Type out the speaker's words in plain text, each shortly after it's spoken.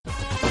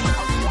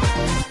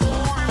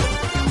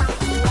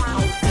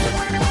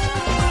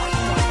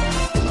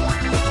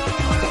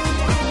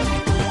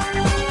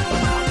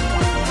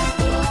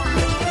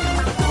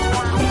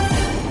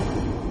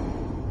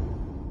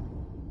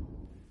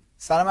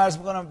سلام عرض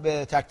میکنم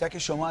به تک تک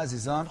شما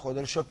عزیزان. خدا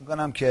رو شکر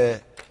میکنم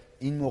که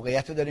این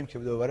موقعیت رو داریم که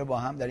دوباره با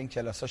هم در این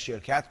کلاس ها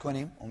شرکت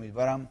کنیم.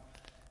 امیدوارم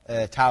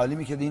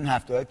تعالیمی که این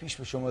هفته‌های پیش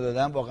به شما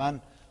دادم واقعا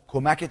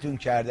کمکتون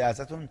کرده.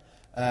 ازتون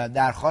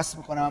درخواست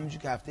میکنم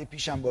همونجور که هفته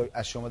پیشم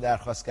از شما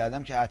درخواست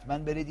کردم که حتما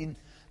برید این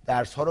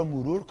درس ها رو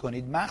مرور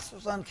کنید،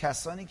 مخصوصا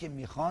کسانی که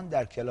میخوان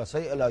در کلاس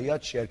های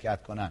الهیات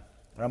شرکت کنن.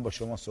 دارم با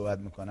شما صحبت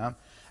میکنم.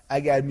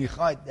 اگر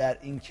میخواید در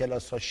این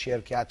کلاس ها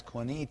شرکت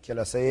کنید،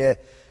 کلاس های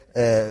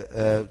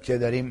که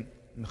داریم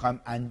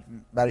میخوایم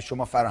برای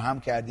شما فراهم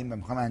کردیم و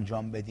میخوایم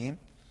انجام بدیم،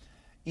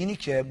 اینی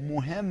که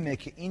مهمه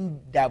که این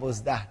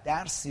 12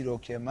 درسی رو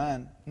که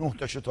من 9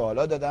 تاشو تا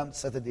حالا دادم،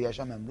 3 تا دیگه‌اش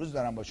هم امروز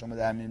دارم با شما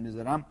در میون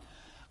میذارم،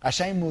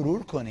 قشنگ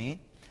مرور کنید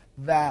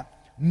و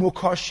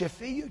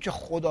مکاشفه‌ای که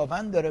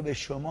خداوند داره به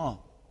شما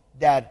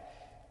در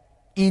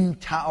این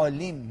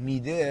تعالیم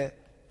میده،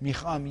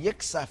 میخوام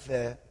یک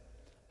صفحه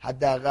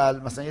حداقل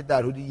مثلا در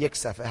حدود یک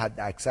صفحه حد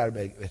اکثر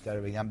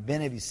بهتره بگم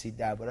بنویسید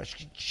دربارش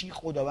که چی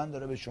خداوند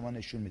داره به شما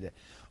نشون میده.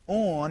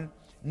 اون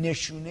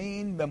نشونه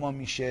این به ما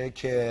میشه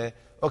که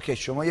اوکی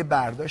شما یه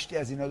برداشتی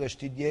از اینا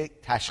داشتید، یک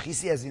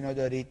تشخیصی از اینا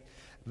دارید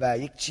و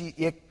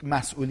یک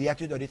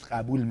مسئولیتی دارید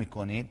قبول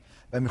میکنید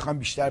و میخوام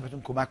بیشتر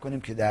بهتون کمک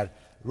کنیم که در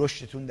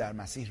رشدتون در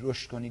مسیح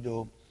رشد کنید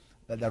و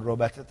در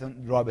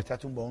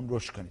رابطتون با اون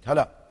رشد کنید.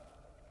 حالا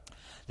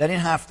در این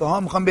هفته ها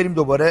میخوام بریم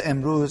دوباره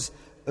امروز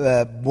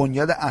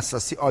بنیاد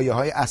اساسی، آیه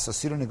های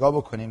اساسی رو نگاه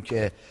بکنیم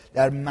که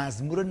در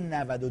مزمور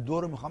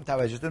 92 رو میخوام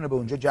توجهتون رو به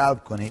اونجا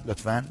جلب کنید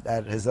لطفاً.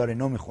 در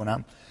 1009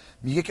 میخونم،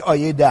 میگه که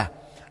آیه 10: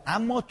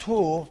 اما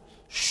تو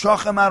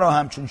شاخ مرا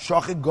همچون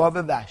شاخ گاو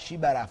وحشی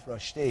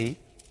برافراشته ای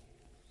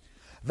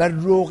و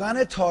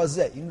روغن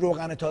تازه، این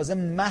روغن تازه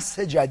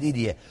مسح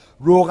جدیدیه،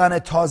 روغن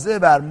تازه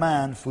بر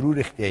من فرو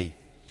ریخته ای.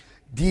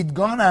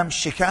 دیدگانم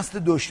شکست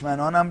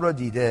دشمنانم را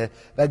دیده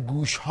و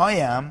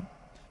گوشهایم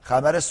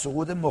خبر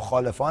سقوط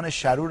مخالفان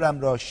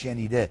شرورم را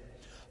شنیده.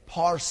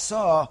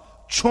 پارسا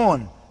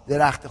چون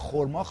درخت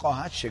خرما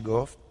خواهد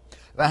شکفت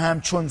و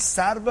همچون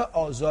سرو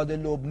آزاد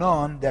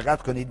لبنان،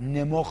 دقت کنید،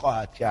 نمو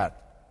خواهد کرد.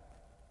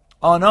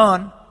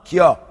 آنان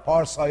کیا؟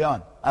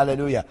 پارسایان،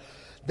 هللویا،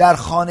 در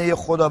خانه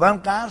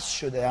خداوند غرس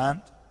شده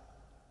اند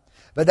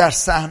و در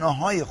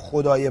صحنه‌های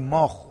خدای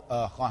ما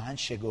خواهند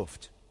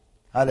شکفت.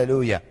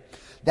 هللویا.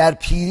 در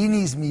پیری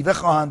نیز میوه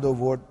خواهند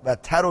آورد و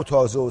تر و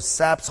تازه و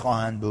سبز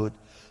خواهند بود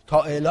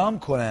تا اعلام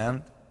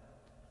کنند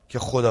که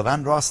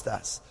خداوند راست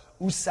است،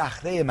 او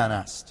صخره من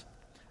است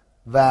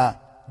و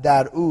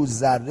در او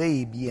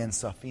ذره‌ای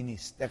بی‌انصافی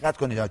نیست. دقت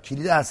کنید،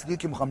 کلید اصلی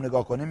که میخوام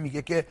نگاه کنیم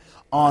میگه که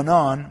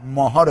آنان،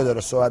 ماها رو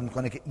داره صحبت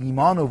میکنه که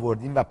ایمان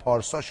آوردیم و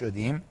پارسا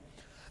شدیم،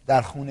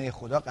 در خونه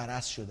خدا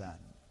غرس شدن،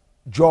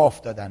 جا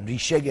افتادن،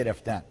 ریشه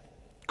گرفتن،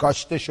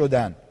 کاشته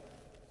شدن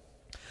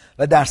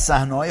و در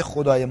صحنه‌های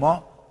خدای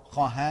ما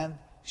خواهند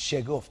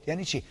شکفت.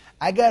 یعنی چی؟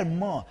 اگر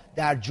ما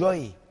در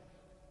جایی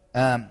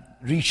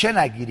ریشه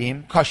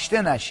نگیریم،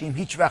 کاشته نشیم،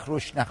 هیچ وقت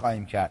رشد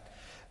نخواهیم کرد.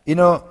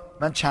 اینو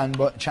من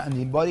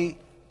چندین باری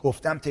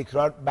گفتم،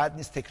 تکرار بد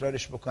نیست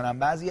تکرارش بکنم.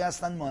 بعضی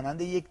هستن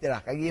مانند یک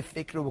درخت، اگه یه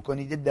فکر رو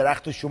بکنید، یه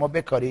درخت رو شما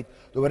بکارید،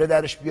 دوباره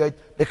درش بیاید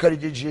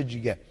بکارید یه چیز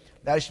دیگه،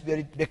 درش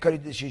بیارید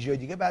بکارید یه چیز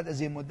دیگه، بعد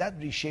از یه مدت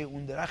ریشه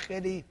اون درخت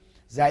خیلی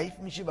ضعیف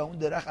میشه و اون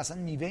درخت اصلا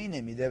میوه‌ای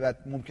نمیده و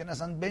ممکن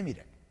اصلا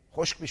بمیره،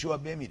 خشک بشه و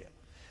بمیره.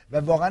 و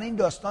واقعا این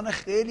داستان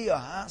خیلی ها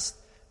هست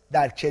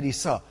در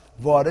کلیسا،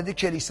 وارد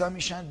کلیسا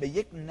میشن، به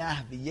یک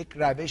نحوی، یک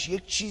روش،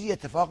 یک چیزی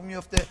اتفاق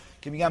میفته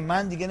که میگن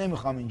من دیگه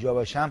نمیخوام اینجا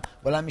باشم،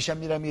 بلند میشم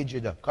میرم یه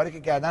جدا. کاری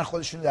که کردن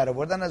خودشون در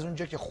آوردن از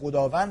اونجا که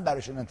خداوند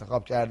براشون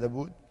انتخاب کرده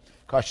بود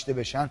کاشته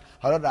بشن،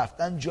 حالا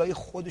رفتن جای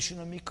خودشون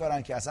رو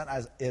میکارن که اصلا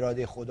از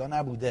اراده خدا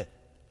نبوده.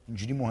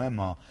 اینجوری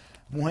مهمه.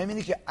 مهم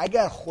اینه که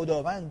اگر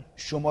خداوند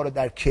شما رو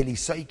در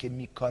کلیسایی که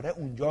میکاره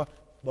اونجا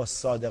با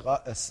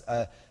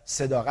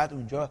صداقت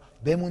اونجا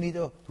بمونید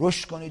و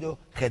رشد کنید و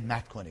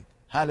خدمت کنید.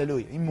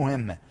 هللویا. این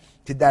مهمه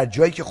که در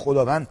جایی که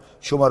خداوند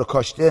شما رو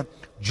کاشته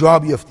جا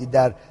بیافتید.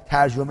 در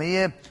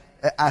ترجمه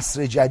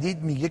عصر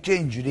جدید میگه که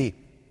اینجوری،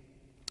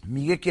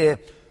 میگه که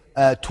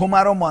تو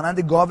مرا مانند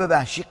گاو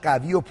وحشی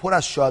قوی و پر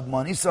از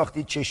شادمانی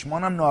ساختی،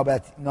 چشمانم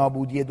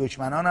نابودی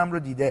دشمنانم رو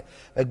دیده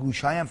و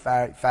گوشهایم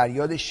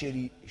فریاد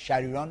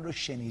شریران رو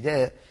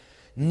شنیده.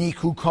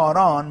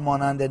 نیکوکاران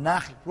مانند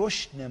نخل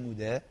رشد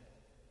نموده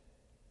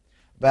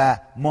و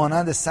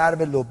مانند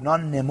سرو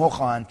لبنان نمو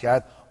خواهند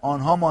کرد.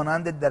 آنها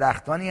مانند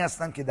درختانی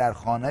هستند که در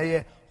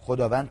خانه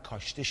خداوند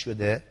کاشته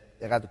شده،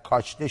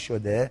 کاشته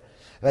شده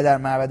و در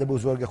معبد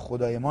بزرگ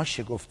خدای ما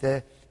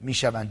شکفته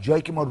میشوند.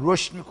 جایی که ما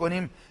رشد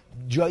میکنیم،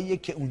 جایی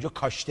که اونجا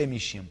کاشته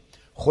میشیم.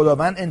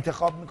 خداوند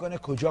انتخاب میکنه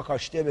کجا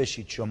کاشته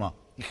بشید. شما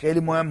این خیلی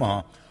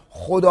مهمه.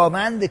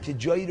 خداونده که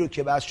جایی رو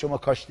که بعد شما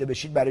کاشته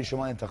بشید برای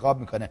شما انتخاب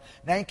میکنه،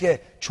 نه اینکه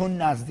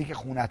چون نزدیک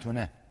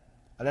خونتونه.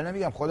 حالا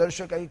نمیگم خدا رو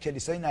شکر اگه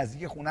کلیسای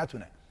نزدیک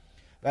خونتونه،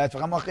 و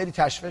اتفاقا ما خیلی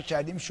تشویق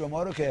کردیم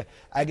شما رو که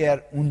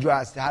اگر اونجا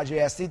هستید، هر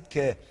جایی هستید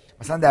که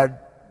مثلا در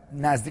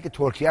نزدیک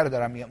ترکیه رو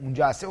دارم میگم،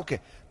 اونجا هستی اوکی،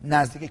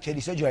 نزدیک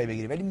کلیسا جای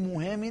بگیری. ولی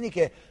مهم اینه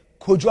که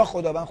کجا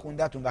خداوند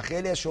خوندتون. و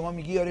خیلی از شما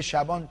میگی یاره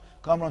شبان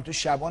کامران تو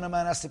شبان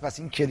من هستی، پس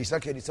این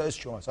کلیسای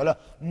شماست. حالا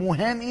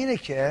مهم اینه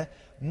که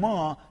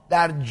ما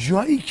در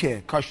جایی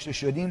که کاشته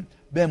شدیم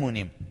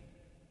بمونیم،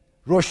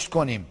 رشد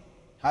کنیم.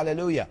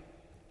 هللویا.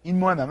 این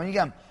مهمه. من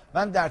میگم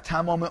من در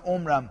تمام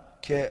عمرم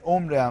که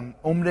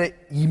عمر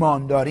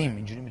ایمان داریم،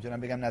 اینجوری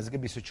میتونم بگم نزدیک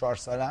 24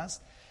 سال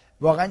است،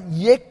 واقعا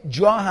یک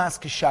جا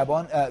هست که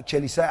شبان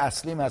کلیسای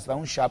اصلیم هست و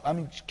اون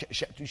همین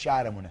تو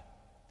شهرمونه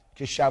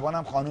که شبان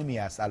هم خانومی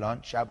هست.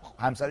 الان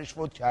همسرش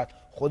فوت کرد،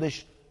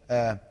 خودش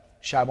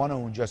شبان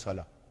اونجاست.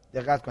 حالا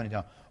دقت کنید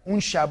ها، اون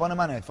شبان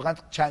منه. فقط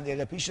چند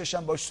دقیقه پیش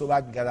داشتم باش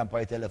صحبت میکردم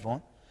پای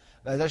تلفن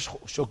و ازش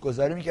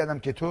شکرگزاری میکردم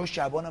که تو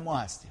شبان ما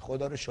هستی.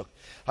 خدا رو شکر.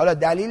 حالا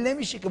دلیل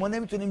نمیشه که ما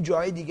نمیتونیم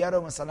جای دیگر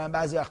رو مثلا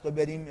بعضی وقتا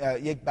بریم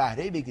یک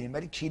بهره بگیریم،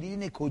 ولی کلید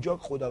اینه کجا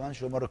خداوند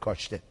شما رو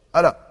کاشته.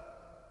 حالا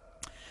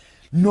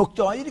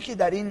نکته هایی که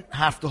در این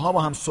هفته ها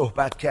با هم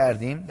صحبت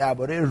کردیم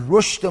درباره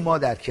رشد ما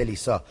در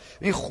کلیسا.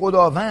 این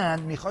خداوند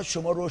میخواد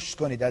شما رشد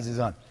کنید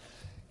عزیزان.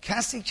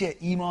 کسی که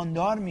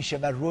ایماندار میشه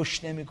و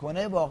رشد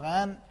نمیکنه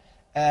واقعا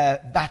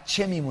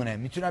بچه میمونه.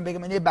 میتونم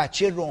بگم این یه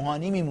بچه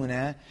روحانی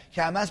میمونه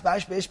که همه از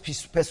بهش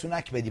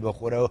پسونک بدی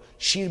بخوره و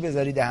شیر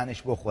بذاری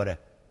دهنش بخوره.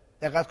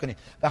 دقت کنید.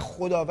 و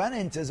خداوند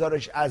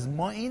انتظارش از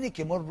ما اینه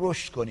که ما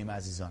رشد کنیم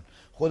عزیزان.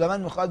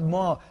 خداوند میخواد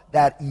ما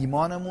در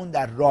ایمانمون،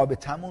 در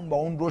رابطمون با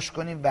اون رشد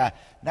کنیم و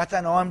نه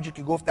تنها همونجور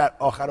که گفت در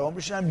آخر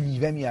عمرش هم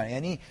میوه میارن.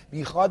 یعنی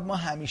میخواد ما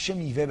همیشه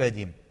میوه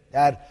بدیم.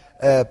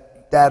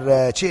 در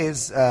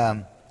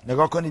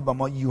نگاه کنید با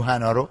ما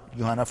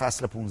یوحنا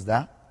فصل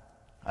 15.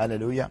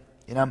 هللویا.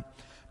 اینم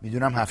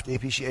میدونم هفته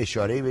پیش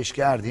اشاره‌ای بهش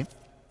کردیم،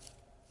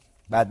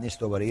 بعد نیست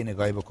دوباره یه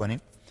نگاهی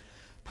بکنیم.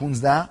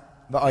 15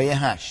 و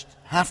آیه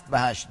 7 و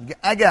 8 میگه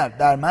اگر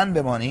در من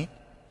بمانید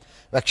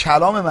و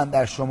کلام من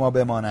در شما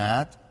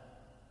بماند،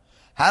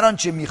 هر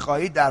آنچه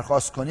میخواهید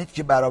درخواست کنید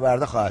که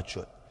برآورده خواهد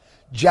شد.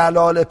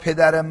 جلال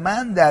پدر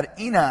من در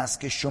این است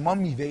که شما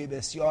میوه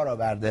بسیار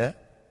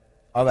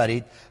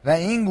آورید و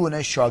این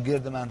گونه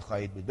شاگرد من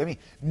خواهید بود. ببین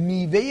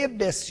میوه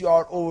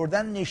بسیار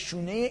آوردن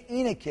نشونه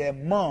اینه که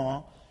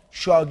ما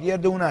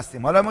شاگرد اون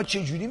هستیم. حالا ما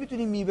چجوری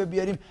میتونیم میوه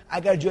بیاریم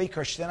اگر جایی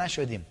کاشته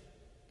نشدیم؟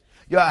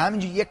 یا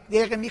همینجوری یک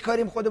دقیقه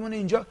میکاریم خودمون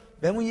اینجا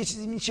بهمون یه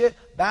چیزی میشه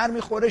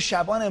برمیخوره.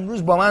 شبان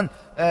امروز با من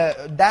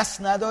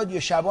دست نداد یا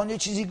شبان یه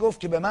چیزی گفت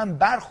که به من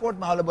برخورد،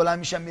 من حالا بلند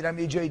میشم میرم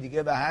یه جای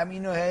دیگه و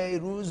همینو هی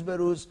روز به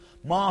روز،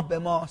 ماه به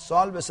ماه،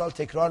 سال به سال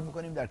تکرار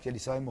میکنیم در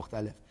کلیساهای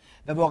مختلف.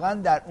 و واقعا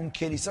در اون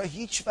کلیسا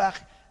هیچ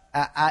وقت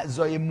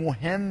اعضای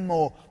مهم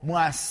و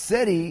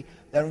مؤثری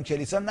در اون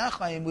کلیسا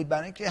نخواهیم بود،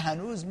 برای اینکه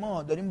هنوز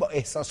ما داریم با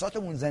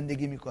احساساتمون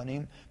زندگی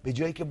میکنیم به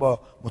جایی که با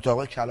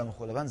مطابق کلام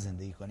خداوند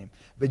زندگی کنیم،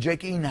 به جایی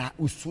که این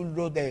اصول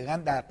رو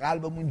دقیقاً در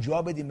قلبمون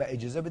جا بدیم و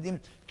اجازه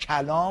بدیم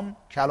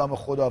کلام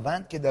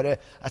خداوند که داره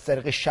از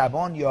طریق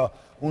شبان یا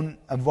اون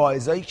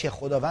واعظایی که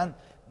خداوند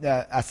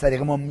از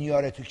طریق ما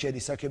میاره تو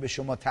کلیسا که به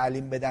شما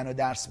تعلیم بدن و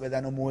درس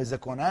بدن و موعظه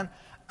کنن،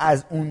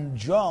 از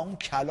اونجا اون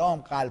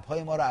کلام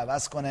قلب‌های ما رو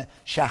عوض کنه،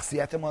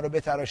 شخصیت ما رو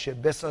بتراشه،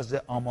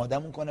 بسازه،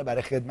 آمادمون کنه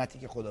برای خدمتی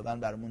که خداوند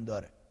برامون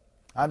داره.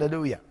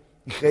 هللویا.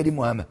 این خیلی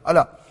مهمه.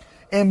 حالا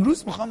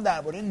امروز میخوام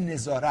درباره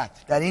نظارت،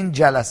 در این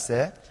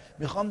جلسه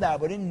میخوام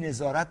درباره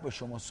نظارت با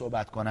شما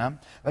صحبت کنم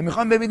و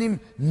میخوام ببینیم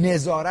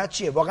نظارت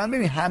چیه. واقعا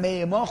ببین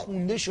همه ما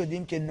خونده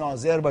شدیم که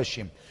ناظر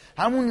باشیم.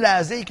 همون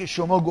لحظه‌ای که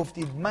شما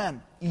گفتید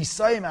من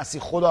عیسی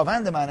مسیح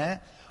خداوند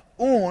منه،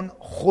 اون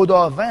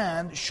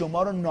خداوند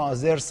شما رو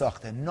ناظر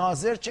ساخته.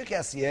 ناظر چه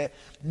کسیه؟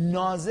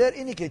 ناظر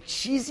اینه که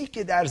چیزی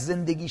که در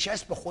زندگیش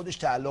هست به خودش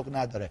تعلق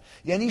نداره.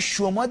 یعنی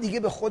شما دیگه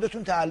به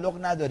خودتون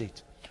تعلق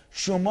ندارید،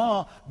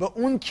 شما به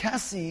اون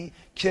کسی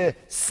که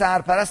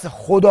سرپرست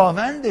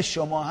خداوند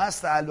شما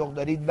هست تعلق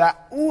دارید و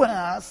او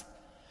هست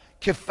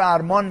که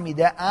فرمان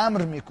میده،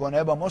 امر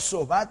میکنه، با ما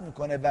صحبت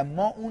میکنه و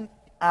ما اون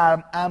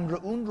امر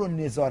اون رو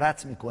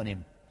نظارت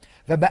میکنیم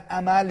و به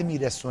عمل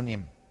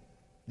میرسونیم.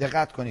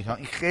 دقت کنید ها،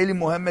 این خیلی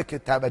مهمه که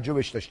توجه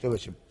بهش داشته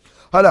باشیم.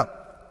 حالا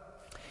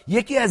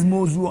یکی از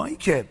موضوعایی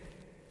که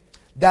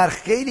در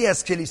خیلی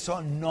از کلیسا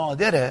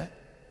نادره،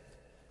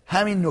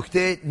 همین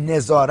نکته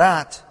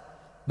نظارت،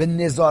 به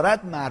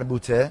نظارت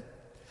مربوطه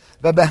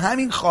و به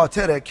همین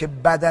خاطره که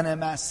بدن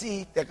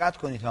مسیح، دقت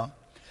کنید ها،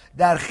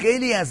 در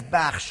خیلی از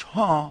بخش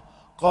ها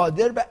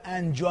قادر به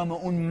انجام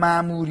اون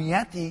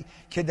مأموریتی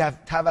که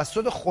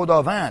توسط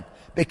خداوند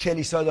به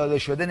کلیسا داده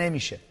شده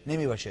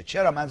نمیباشه.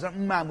 چرا؟ منظورم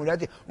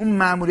اون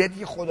مأموریتی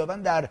که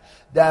خداوند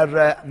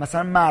در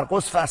مثلا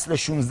مرقس فصل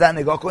 16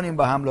 نگاه کنیم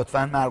با هم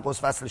لطفاً. مرقس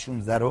فصل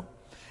 16 رو،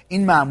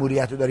 این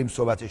مأموریت رو داریم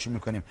صحبتش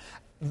میکنیم.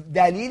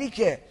 دلیلی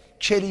که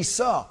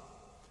کلیسا،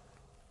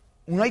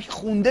 اونایی که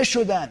خونده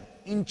شدن،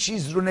 این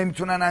چیز رو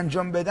نمیتونن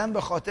انجام بدن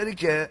به خاطری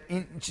که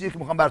این چیزی که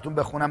میخوام براتون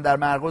بخونم در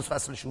مرقس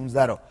فصل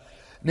 16 رو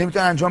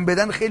نمیتونن انجام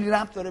بدن، خیلی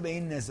ربط داره به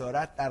این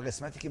نظارت در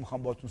قسمتی که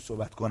میخوام باهاتون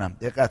صحبت کنم.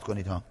 دقت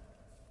کنید ها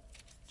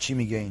چی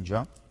میگه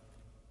اینجا.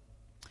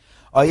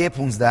 آیه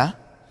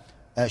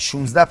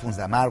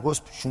 16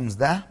 مرقس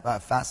 16 و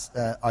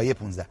فصل آیه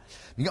 15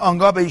 میگه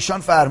آنگاه به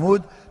ایشان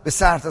فرمود به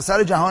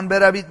سرتاسر جهان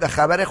بروید و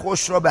خبر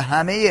خوش را به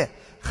همه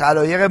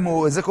خلایق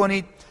موعظه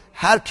کنید.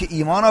 هر که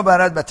ایمان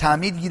آورد و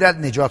تعمید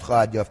گیرد نجات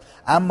خواهد یافت،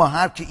 اما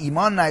هر که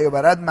ایمان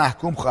نیاورد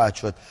محکوم خواهد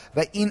شد.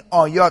 و این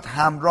آیات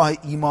همراه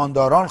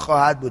ایمانداران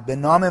خواهد بود. به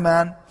نام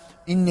من،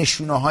 این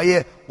نشونه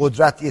های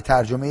قدرت، یه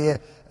ترجمه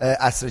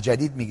عصر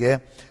جدید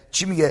میگه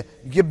چی میگه؟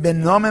 میگه به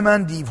نام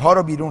من دیوها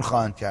رو بیرون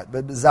خواهند کرد،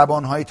 به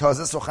زبانهای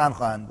تازه سخن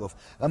خواهند گفت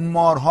و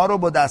مارها رو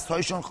با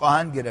دستهایشون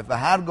خواهند گرفت و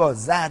هرگاه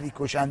زهری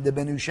کشنده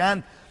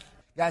بنوشند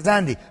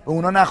گزندی به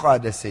اونا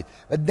نخواهد رسید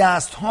و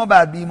دستها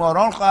بر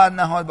بیماران خواهد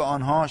نهاد و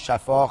آنها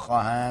شفا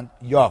خواهند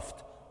یافت.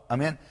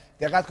 آمین.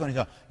 دقت کنید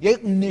ها، یک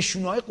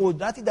نشونهای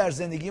قدرتی در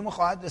زندگی ما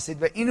خواهد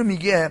رسید و اینو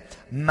میگه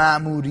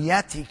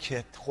مأموریتی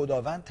که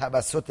خداوند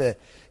توسط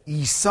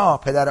عیسی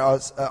پدر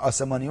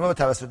آسمانی ما و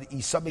توسط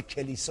عیسی به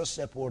کلیسا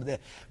سپرده.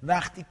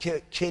 وقتی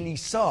که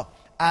کلیسا،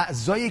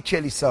 اعضای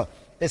کلیسا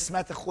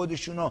قسمت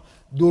خودشونو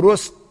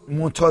درست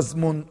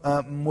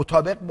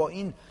مطابق با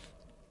این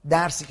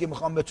درسی که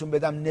میخوام بهتون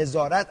بدم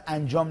نظارت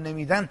انجام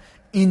نمیدن،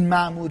 این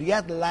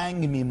مأموریت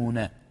لنگ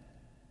میمونه.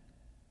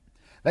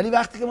 ولی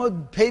وقتی که ما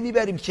پی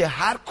میبریم که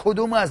هر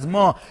کدوم از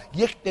ما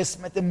یک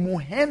قسمت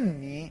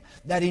مهمی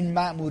در این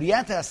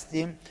مأموریت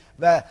هستیم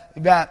و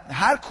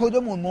هر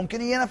کدومون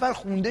ممکنه یه نفر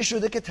خونده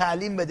شده که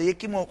تعلیم بده،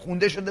 یکی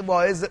خونده شده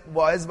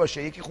واعظ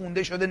باشه، یکی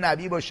خونده شده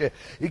نبی باشه،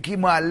 یکی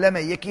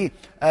معلمه،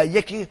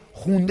 یکی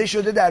خونده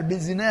شده در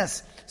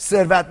بیزینس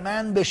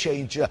ثروتمند بشه.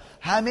 این چیزا،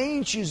 همه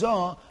این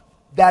چیزا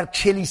در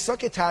کلیسا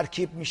که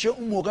ترکیب میشه،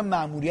 اون موقع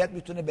مأموریت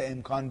میتونه به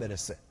امکان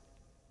برسه.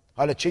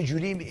 حالا چه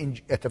جوری این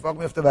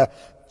اتفاق میفته و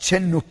چه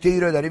نکته‌ای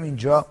رو داریم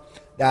اینجا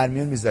در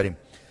میون میذاریم.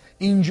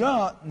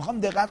 اینجا میخوام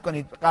دقت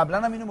کنید،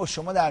 قبلا هم اینو با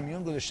شما در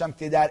میون گذاشتم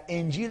که در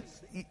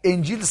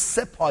انجیل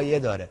 3 پایه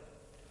داره.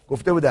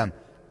 گفته بودم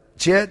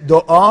چه؟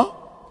 دعا،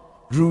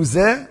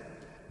 روزه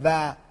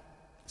و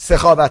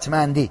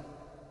سخاوتمندی.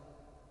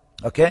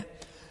 اوکی؟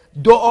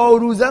 دعا و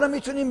روزه رو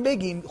میتونیم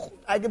بگیم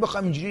اگه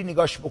بخوام اینجوری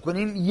نگاش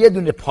بکنیم یه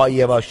دونه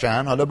پایه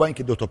باشن، حالا با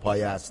اینکه 2 تا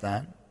پایه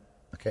هستن.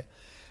 اوکی؟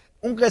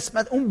 اون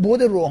قسمت اون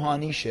بود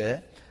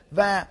روحانیشه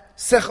و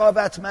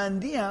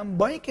سخاوتمندی هم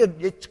با اینکه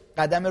یک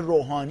قدم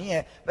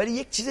روحانیه ولی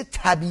یک چیز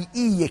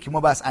طبیعیه که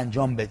ما بس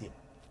انجام بدیم.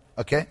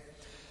 اوکی؟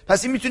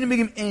 پس این میتونیم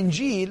بگیم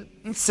انجیل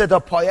این 3 تا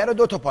پایه رو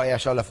 2 تا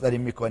پایه‌اش حالا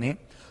داریم میکنیم.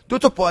 2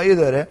 تا پایه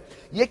داره.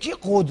 یکی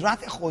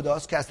قدرت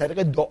خداست که از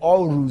طریق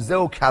دعا و روزه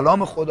و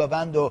کلام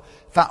خداوند و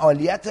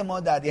فعالیت ما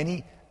در،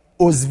 یعنی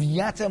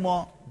عضویت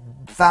ما،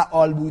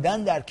 فعال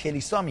بودن در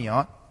کلیسا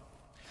میاد.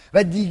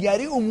 و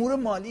دیگری امور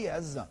مالی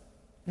عزیزان.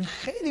 این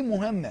خیلی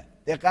مهمه،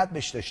 دقت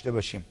بهش داشته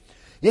باشیم.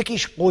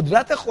 یکیش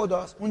قدرت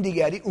خداست، اون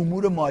دیگری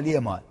امور مالی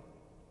ما.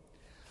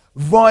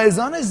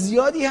 واعظان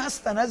زیادی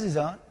هستن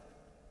عزیزان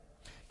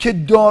که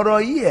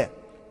دارایی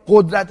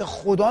قدرت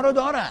خدا رو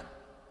دارن.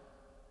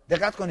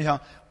 دقت کنید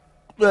ها،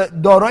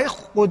 دارای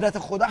قدرت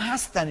خدا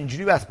هستن،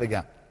 اینجوری بس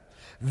بگم،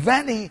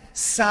 ولی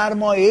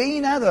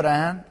سرمایه‌ای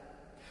ندارن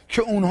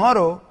که اونها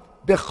رو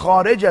به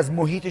خارج از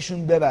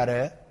محیطشون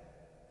ببره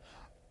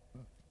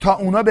تا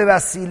اونا به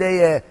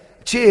وسیله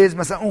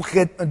مثلا اون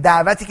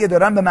دعوتی که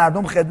دارن به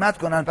مردم خدمت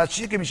کنن. پس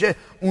چیزی که میشه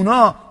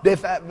اونا به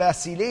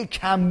وسیله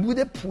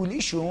کمبود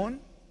پولیشون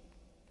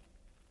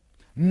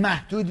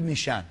محدود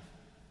میشن.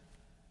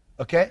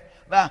 اوکی؟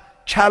 و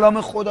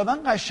کلام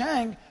خداوند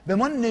قشنگ به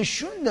ما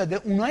نشون داده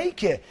اونایی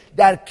که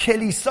در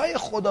کلیسای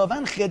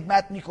خداوند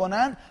خدمت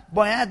میکنن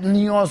باید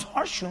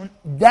نیازهاشون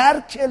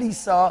در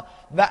کلیسا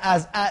و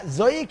از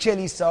اعضای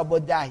کلیسا با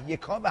 10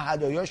 و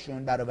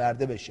هدایاشون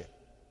برآورده بشه.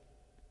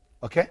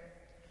 اوکی؟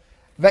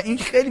 و این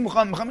خیلی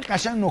میخوام این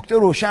قشنگ نکته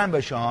روشن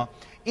بشه ها.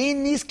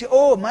 این نیست که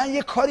من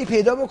یک کاری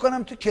پیدا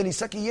بکنم تو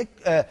کلیسا که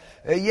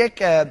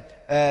یک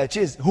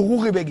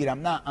حقوقی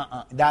بگیرم. نه،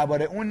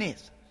 درباره اون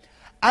نیست.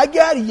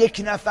 اگر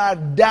یک نفر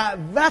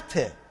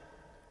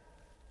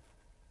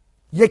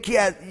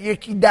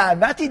یکی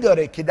دعوتی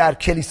داره که در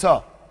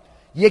کلیسا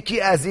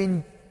یکی از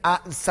این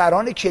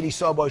سران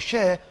کلیسا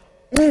باشه،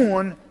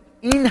 اون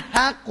این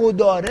حقو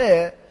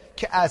داره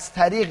که از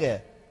طریق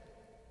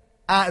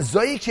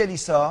اعضای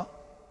کلیسا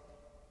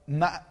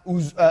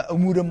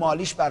امور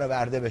مالیش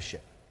برآورده بشه.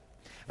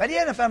 ولی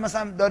یه نفر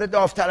مثلا داره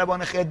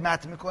داوطلبانه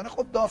خدمت میکنه،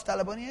 خب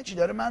داوطلبانه یه چی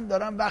داره، من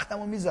دارم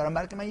وقتمو میذارم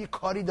برای که من یه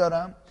کاری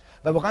دارم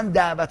و واقعا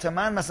دعوت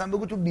من مثلا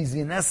بگو تو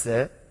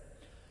بیزینسه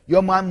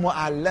یا من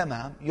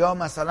معلمم یا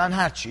مثلا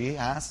هر چی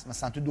هست،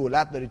 مثلا تو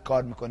دولت دارید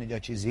کار میکنید یا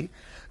چیزی،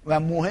 و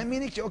مهم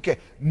اینه که اوکی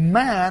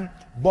من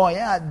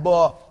باید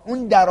با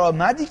اون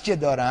درآمدی که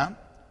دارم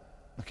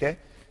اوکی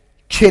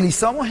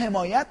کلیسامو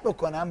حمایت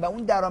بکنم و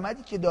اون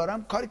درآمدی که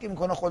دارم، کاری که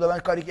میکنه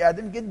خداوند کاری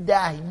کرده، میگه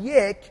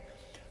 10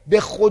 به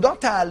خدا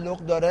تعلق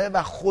داره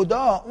و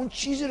خدا اون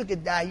چیزی رو که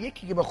 10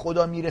 که به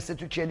خدا میرسه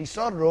تو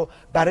کلیسا رو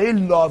برای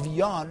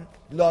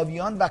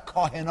لاویان و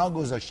کاهنا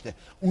گذاشته،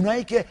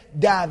 اونایی که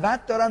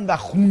دعوت دارن و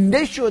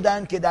خونده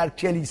شدن که در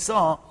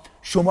کلیسا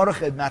شما رو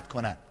خدمت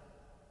کنن.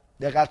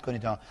 دقت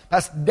کنید ها.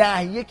 پس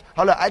 10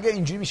 حالا اگر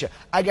اینجوری میشه،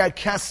 اگر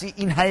کسی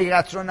این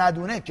حقیقت رو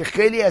ندونه که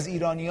خیلی از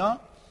ایرانی‌ها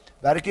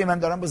برای که من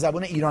دارم با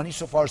زبان ایرانی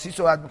و فارسی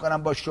صحبت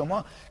میکنم با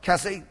شما،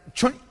 کسایی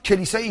چون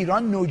کلیسای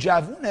ایران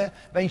نوجوونه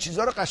و این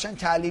چیزها رو قشنگ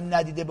تعلیم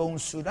ندیده به اون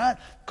صورت،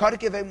 کاری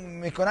که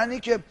میکنن اینه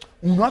که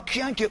اونا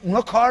کیان که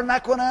اونا کار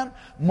نکنن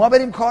ما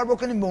بریم کار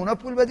بکنیم به اونا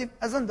پول بدیم،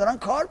 اصلا دارن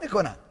کار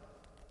میکنن.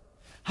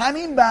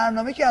 همین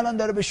برنامه که الان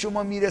داره به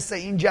شما میرسه،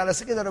 این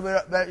جلسه که داره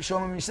به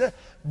شما میرسه،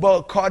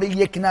 با کار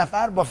یک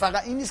نفر، با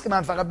فقط این نیست که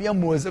من فقط بیام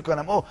موعظه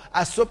کنم،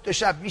 از صبح تا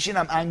شب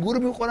میشینم انگور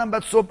میخورم،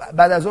 بعد صبح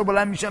بعد از ظهر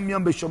بلند میشم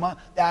میام به شما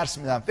درس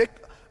میدم.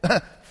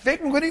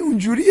 فکر میکنی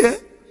اونجوریه؟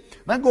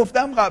 من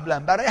گفتم قبلا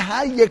برای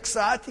هر 1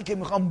 ساعتی که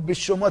میخوام به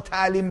شما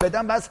تعلیم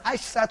بدم بس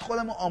 8 ساعت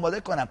خودم رو آماده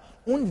کنم.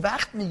 اون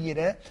وقت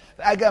میگیره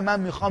و اگر من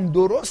میخوام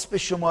درست به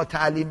شما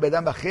تعلیم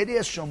بدم و خیلی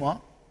از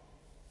شما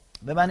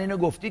به من اینو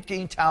گفتید که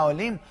این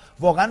تعالیم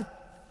واقعا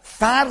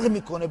فرق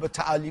میکنه با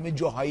تعالیم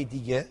جاهای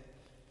دیگه.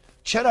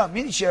 چرا؟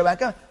 میدونی چرا؟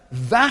 من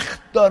وقت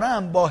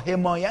دارم با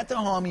حمایت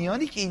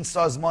حامیانی که این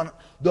سازمان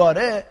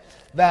داره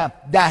و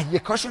 10-1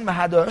 و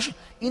هدایاشون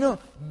اینو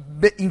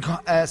به این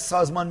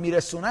سازمان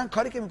میرسونن،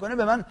 کاری که میکنه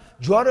به من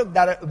جا رو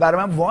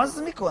برای من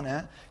واز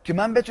میکنه که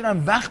من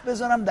بتونم وقت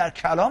بذارم در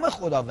کلام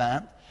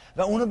خداوند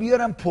و اونو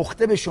بیارم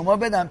پخته به شما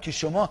بدم که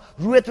شما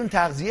روحتون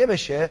تغذیه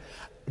بشه،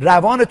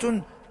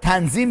 روانتون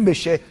تنظیم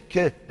بشه،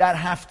 که در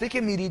هفته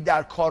که میرید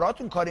در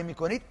کاراتون کاری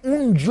میکنید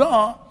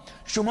اونجا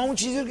شما اون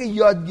چیزی رو که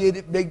یاد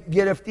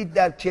گرفتید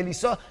در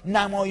کلیسا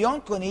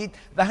نمایان کنید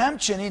و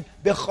همچنین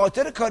به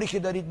خاطر کاری که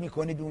دارید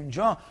میکنید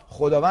اونجا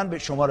خداوند به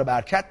شما رو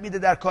برکت میده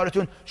در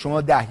کارتون.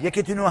 شما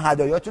 10-1 و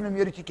هدایاتون رو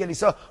میارید که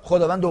کلیسا،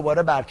 خداوند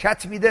دوباره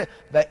برکت میده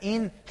و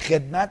این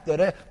خدمت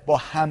داره با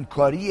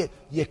همکاری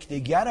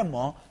یکدیگر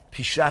ما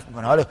پیشرفت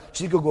میکنه. حالا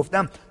چیزی که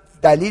گفتم،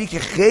 دلیلی که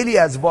خیلی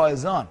از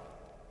واعظان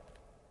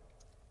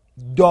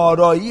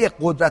دارایی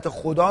قدرت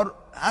خدا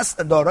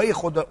هستن،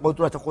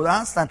 قدرت خدا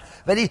هستن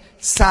ولی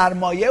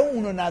سرمایه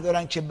اونو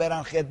ندارن که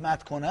برن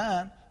خدمت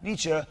کنن،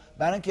 چرا؟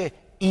 برای اینکه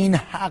این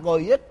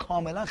حقایق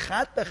کاملا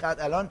خط به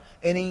خط الان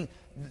این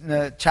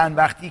چند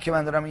وقتی که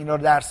من دارم اینا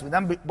رو درس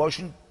میدم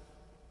باشون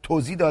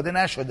توضیح داده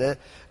نشده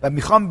و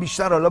میخوام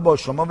بیشتر حالا با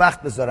شما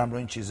وقت بذارم رو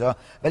این چیزها،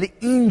 ولی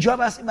اینجا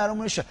بس این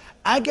برامون نشه.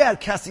 اگر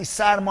کسی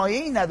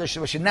سرمایه‌ای نداشته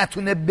باشه،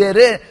 نتونه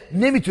بره،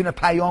 نمیتونه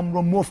پیام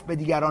رو مفت به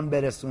دیگران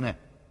برسونه.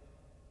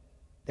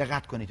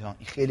 دقت کنید ها،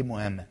 این خیلی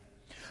مهمه.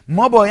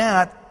 ما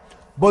باید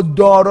با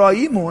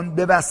داراییمون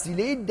به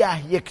وسیله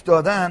 10-1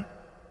 دادن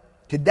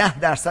که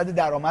 10%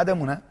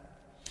 درآمدمونه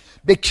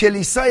به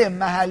کلیسای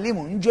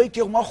محلیمون، اون جایی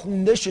که ما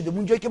خونده شدیم،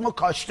 اون جایی که ما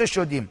کاشته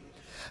شدیم،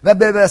 و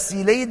به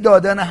وسیله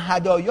دادن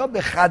هدایا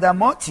به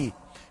خدماتی،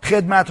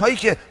 خدمت‌هایی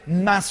که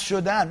مس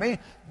شدن.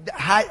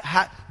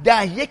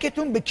 10-1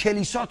 به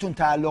کلیساتون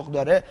تعلق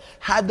داره،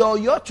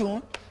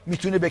 هدایاتون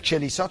میتونه به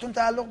کلیساتون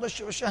تعلق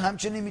داشته باشه،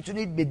 همچنین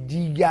میتونید به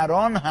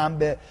دیگران هم،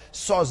 به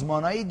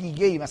سازمان‌های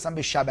دیگه‌ای، مثلا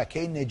به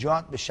شبکه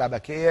نجات، به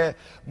شبکه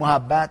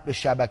محبت، به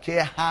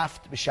شبکه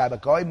هفت، به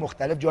شبکه‌های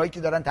مختلف، جایی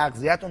که دارن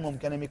تغذیه‌تون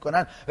ممکنه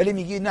میکنن ولی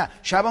میگی نه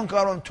شبان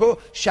کارون تو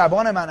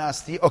شبان من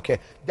هستی، اوکی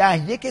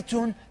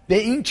 10-1 به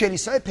این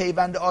کلیسای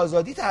پیوند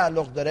آزادی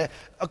تعلق داره.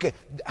 اوکی،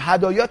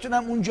 هدایاتون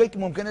هم اون جایی که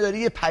ممکنه داری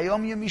یه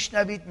پیامی رو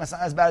میشنوید، مثلا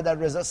از برادر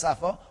رضا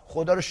صفا،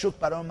 خدا رو شکر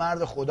برای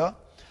مرد خدا،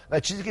 و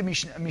چیزی که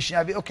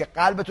میشنوی اوکی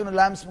قلبتون رو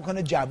لمس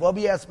میکنه،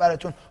 جوابی هست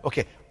براتون،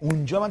 اوکی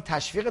اونجا من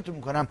تشویقتون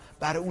میکنم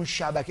برای اون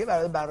شبکه،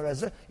 برای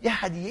برادر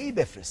یه هدیه‌ای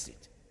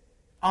بفرستید.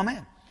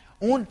 آمین.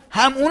 اون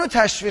هم اونو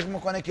تشویق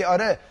میکنه که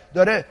آره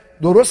داره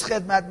درست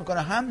خدمت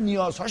میکنه، هم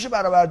نیازهاشو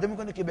برآورده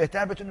میکنه که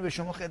بهتر بتونه به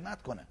شما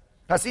خدمت کنه.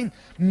 پس این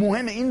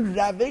مهمه، این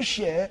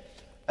روش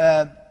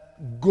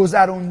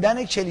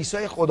گذروندن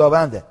کلیسای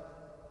خداونده.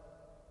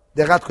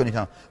 دقت کنید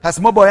ها. پس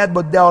ما باید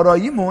با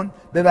داراییمون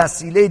به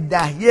وسیله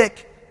 10-1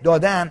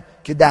 دادن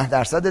که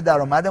 10%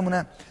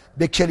 درآمدمونه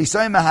به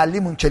کلیسای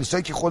محلیمون،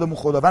 کلیسایی که خودمون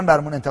خداوند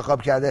برامون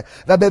انتخاب کرده،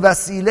 و به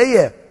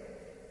وسیله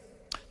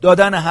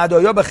دادن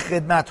هدایا به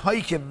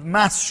خدمت‌هایی که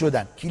مس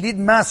شدن، کلید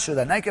مس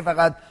شدن، نه که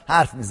فقط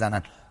حرف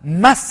میزنن،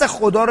 مس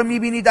خدا رو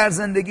میبینی در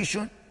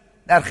زندگیشون،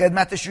 در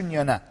خدمتشون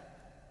یا نه؟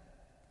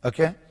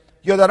 اوکی؟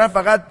 یا دارن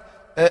فقط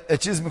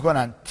چیز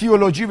میکنن،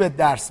 تئولوژی به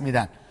درس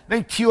میدن.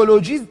 ببین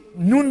تئولوژی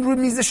نون رو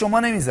میز شما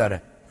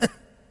نمیذاره.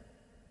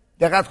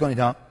 دقت کنید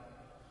ها.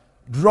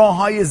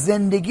 راههای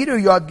زندگی رو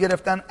یاد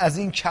گرفتن از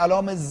این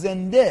کلام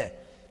زنده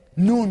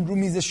نون رو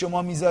میز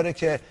شما میذاره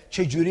که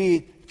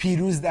چجوری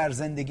پیروز در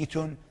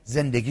زندگیتون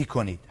زندگی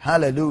کنید.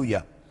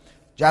 هللویا.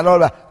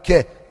 جلال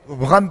که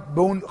بخوام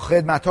به اون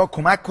خدمت ها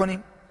کمک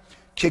کنیم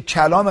که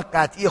کلام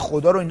قطعی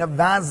خدا رو اینا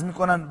وعظ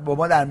میکنن، با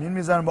ما در میون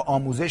میذارن، با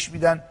آموزش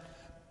میدن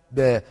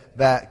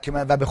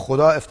و به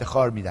خدا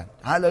افتخار میدن.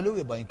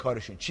 هللویا. با این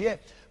کارشون چیه؟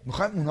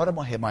 میخوایم اونا رو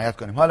ما حمایت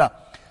کنیم. حالا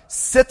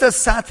 3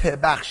 سطح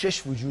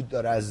بخشش وجود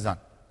داره عزیزان،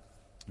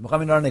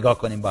 میخوام اینا رو نگاه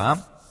کنیم با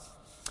هم.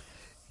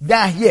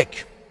 10-1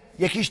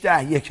 یکیش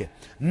 10-1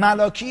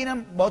 ملاکی،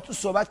 اینم با تو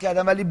صحبت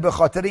کردم ولی به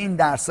خاطر این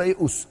درسای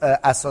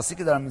اساسی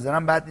که دارم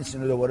میذارم بعد نیست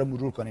اینو دوباره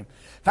مرور کنیم.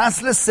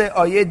 فصل 3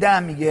 آیه 10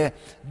 میگه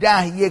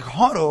 10-1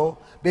 ها رو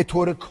به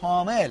طور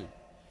کامل،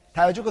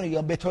 توجه کنید،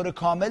 یا به طور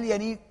کامل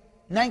یعنی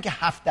نه اینکه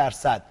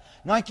 7%،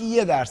 نه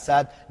اینکه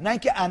 1%، نه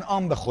اینکه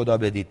انعام به خدا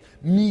بدید.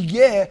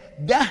 میگه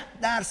 10%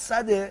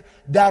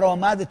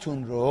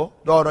 درآمدتون رو،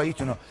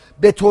 داراییتون رو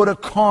به طور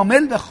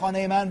کامل به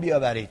خانه من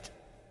بیاورید.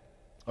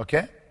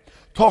 اوکی؟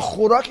 تا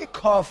خوراک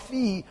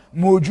کافی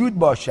موجود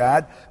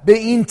باشد، به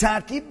این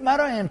ترتیب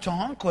مرا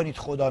امتحان کنید،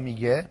 خدا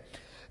میگه،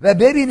 و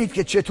ببینید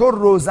که چطور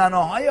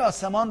روزناهای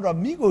آسمان را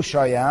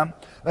میگشایم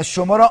و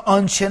شما را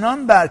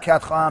آنچنان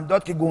برکت خواهم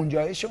داد که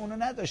گنجایش اونو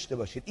نداشته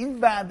باشید. این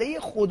وعده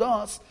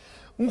خداست.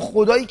 اون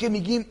خدایی که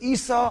میگیم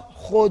عیسی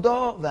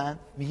خداوند،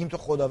 میگیم تو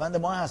خداوند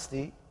ما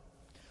هستی؟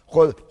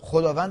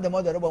 خداوند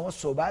ما داره با ما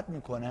صحبت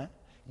میکنه.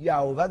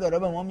 یهوه داره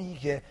به ما میگه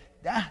که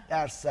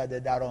 10%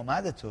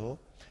 درآمدتو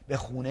به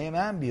خونه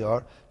من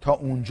بیار تا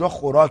اونجا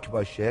خوراک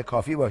باشه،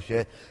 کافی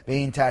باشه. به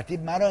این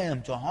ترتیب مرا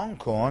امتحان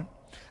کن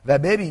و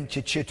ببین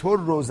که چطور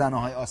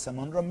روزناهای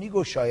آسمان را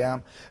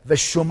میگشایم و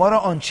شما را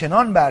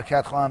آنچنان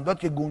برکت خواهم داد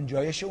که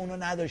گنجایش اونو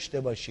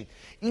نداشته باشید.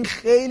 این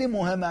خیلی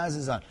مهمه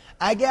عزیزان.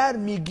 اگر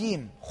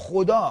میگیم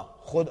خدا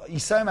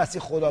عیسی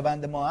مسیح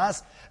خداوند ما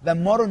است و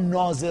ما رو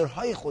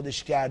ناظرهای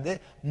خودش کرده،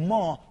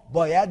 ما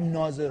باید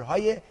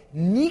ناظرهای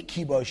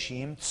نیکی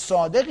باشیم،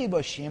 صادقی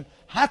باشیم،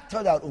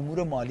 حتی در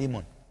امور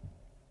مالیمون.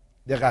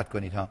 دقت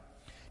کنید ها.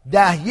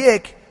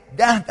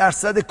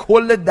 10%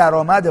 کل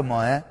درآمد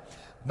ماه.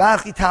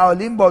 برخی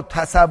تعالیم با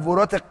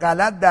تصورات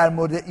غلط در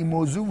مورد این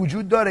موضوع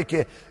وجود داره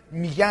که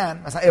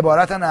میگن مثلا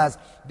عبارتن از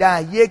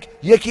 10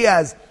 یکی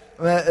از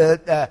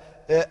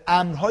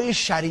امرهای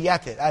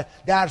شریعته،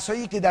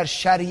 درسایی که در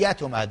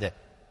شریعت اومده،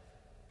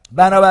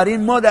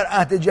 بنابراین ما در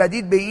عهد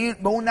جدید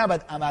به اون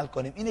نباید عمل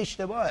کنیم. این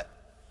اشتباهه.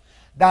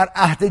 در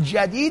عهد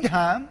جدید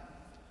هم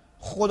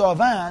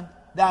خداوند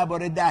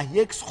درباره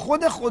 10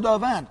 خود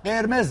خداوند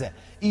قرمزه،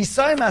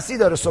 عیسی مسیح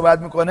داره صحبت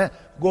میکنه،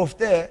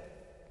 گفته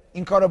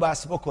این کار رو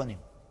بس بکنیم.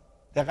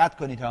 دقت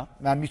کنید ها.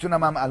 من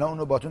میتونم هم الان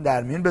اونو باتون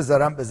در میون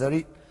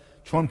بذاری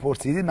چون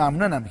پرسیدید.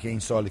 ممنونم که این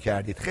سوال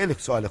کردید، خیلی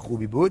سوال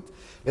خوبی بود.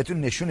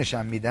 بهتون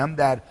نشونشم میدم.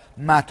 در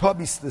متی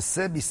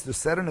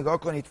 23 رو نگاه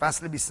کنید،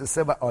 فصل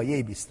 23 و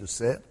آیه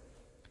 23.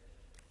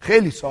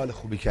 خیلی سوال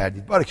خوبی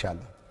کردید،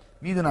 بارکالله.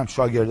 میدونم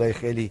شاگردای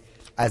خیلی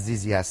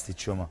عزیزی هستید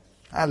شما.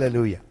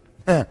 هللویا.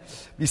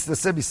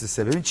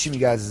 23 ببین چی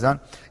میگه عزیزان.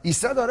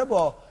 عیسی داره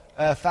با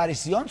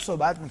فریسیان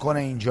صحبت میکنه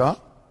اینجا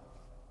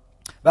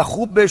و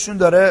خوب بهشون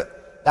داره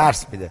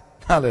درس میده.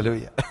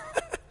 هللویا.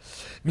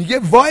 میگه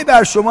وای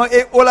بر شما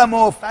ای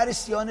علما و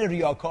فریسیان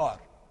ریاکار.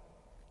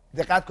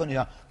 دقت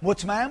کنید،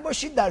 مطمئن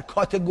باشید در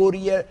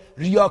کاتگوری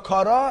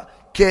ریاکارا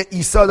که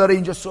عیسی داره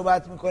اینجا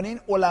صحبت میکنین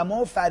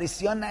علما و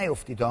فریسیان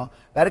نیفتید ها،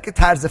 برای که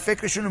طرز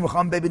فکرشون رو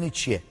میخوام ببینید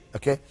چیه.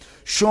 اوکی؟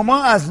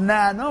 شما از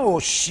نعنا و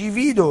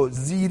شیوید و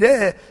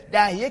زیره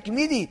 10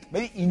 میدید.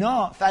 ببین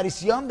اینا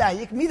فریسیان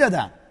 10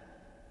 میدادن،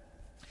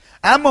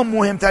 اما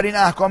مهمترین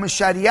احکام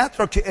شریعت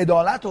را که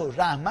عدالت و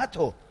رحمت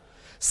و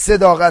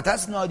صداقت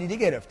است نادیده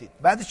گرفتید.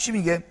 بعد چی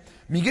میگه؟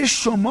 میگه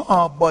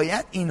شما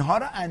باید اینها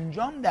را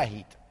انجام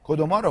دهید.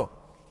 کدوما رو؟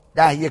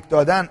 10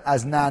 دادن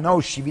از نعنا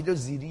و شیوید و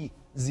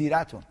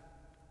زیرتون.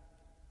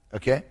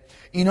 اوکی؟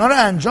 اینا رو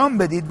انجام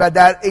بدید و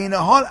در عین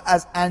حال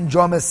از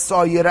انجام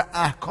سایر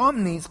احکام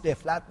نیز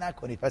غفلت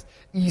نکنید. پس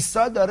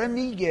عیسی داره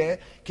میگه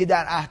که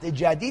در عهد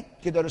جدید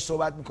که داره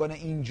صحبت میکنه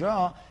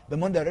اینجا، به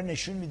ما داره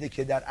نشون میده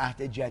که در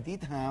عهد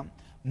جدید هم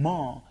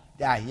ما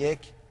 10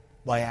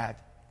 باید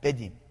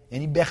بدیم،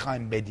 یعنی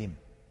بخوایم بدیم.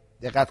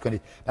 دقت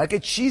کنید، بلکه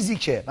چیزی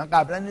که من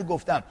قبلا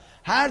گفتم،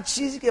 هر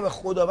چیزی که به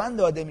خداوند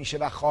داده میشه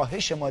و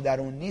خواهش ما در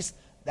اون نیست،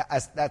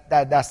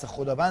 در دست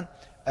خداوند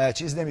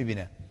چیز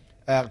نمیبینه،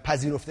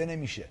 پذیرفته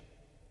نمیشه.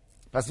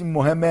 پس این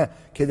مهمه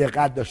که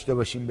دقت داشته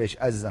باشیم بهش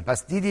عزیزان.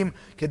 پس دیدیم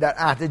که در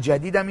عهد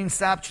جدید هم این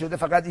ثبت شده،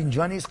 فقط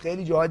اینجا نیست،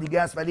 خیلی جاها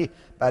دیگه است، ولی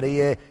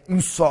برای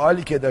این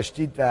سوالی که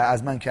داشتید و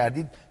از من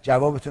کردید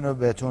جوابتون رو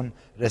بهتون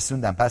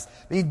رسوندم. پس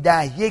این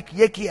 10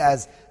 یکی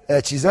از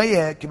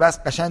چیزاییه که بس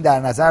قشنگ در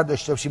نظر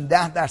داشته باشیم.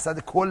 10%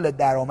 کل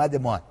درآمد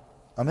ما.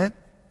 آمین.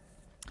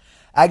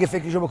 اگه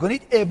فکرشو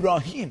بکنید،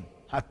 ابراهیم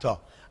حتی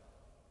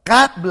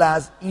قبل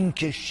از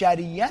اینکه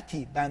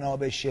شریعتی بنا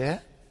بشه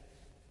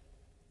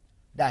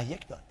 10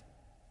 داد.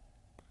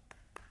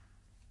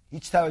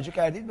 هیچ توجه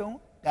کردید به اون؟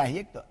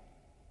 10 داد.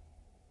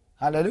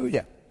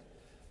 هللویا.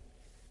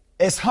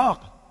 اسحاق،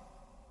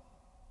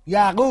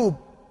 یعقوب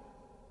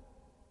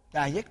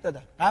 10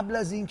 دادن قبل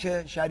از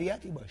اینکه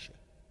شریعتی باشه.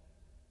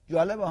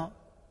 جالبه ها؟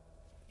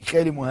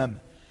 خیلی مهمه.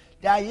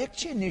 10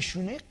 چه؟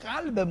 نشونه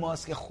قلب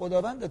ماست که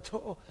خداوند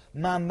تو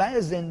منبع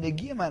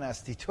زندگی من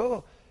هستی،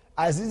 تو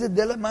عزیز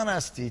دل من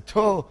هستی،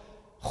 تو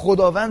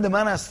خداوند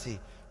من هستی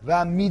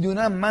و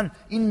میدونم من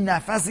این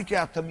نفسی که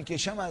حتی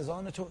میکشم از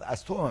آن تو،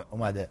 از تو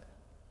اومده.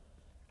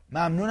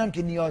 ممنونم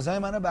که نیازهای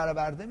منو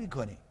برآورده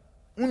میکنی.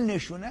 اون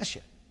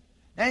نشونشه.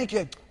 نه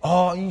اینکه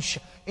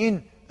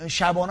این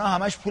شبانا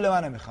همش پول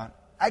منو میخوان.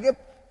 اگه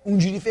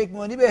اونجوری فکر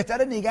می‌کنی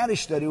بهتره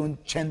نگرش داری اون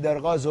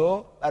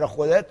چندرغازو برای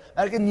خودت،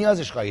 برای که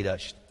نیازش خواهی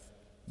داشت.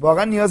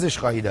 واقعا نیازش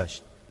خواهی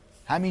داشت.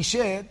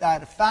 همیشه در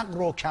فقر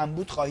و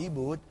کمبود خواهی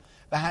بود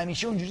و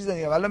همیشه اونجوری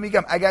زندگی. والا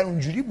میگم اگر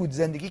اونجوری بود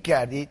زندگی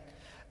کردید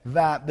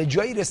و به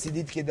جایی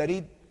رسیدید که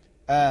دارید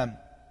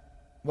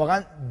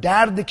واقعا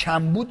درد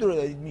کمبود رو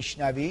دارید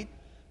میشنوید،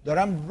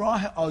 دارم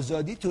راه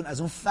آزادیتون از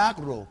اون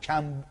فقر رو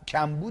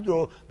کمبود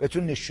رو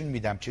بهتون نشون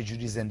میدم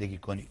چجوری زندگی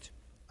کنید.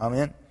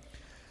 آمین.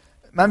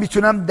 من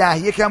میتونم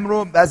 10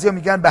 رو بعضیا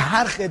میگن به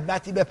هر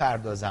خدمتی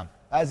بپردازم،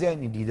 بعضیا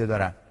این دیده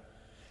دارن.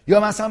 یا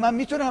مثلا من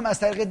میتونم از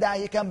طریق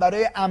 10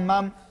 برای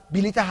عمم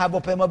بلیت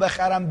هواپیما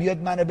بخرم بیاد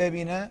منو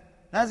ببینه.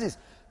 نه عزیز،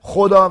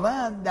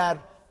 خداوند در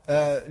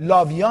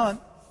لاویان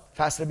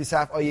فصل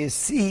 27 آیه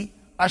 30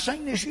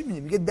 قشنگ نشون میده،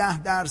 میگه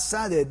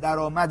 10%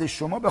 درآمد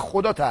شما به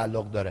خدا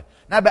تعلق داره،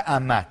 نه به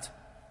عمت.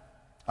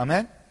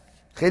 آمین.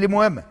 خیلی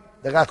مهمه،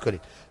 دقت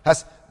کنید.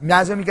 پس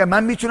نظر میگه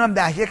من میتونم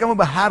 10 رو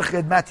به هر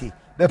خدمتی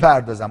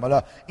بپردازم.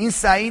 حالا این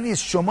صحیح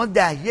نیست. شما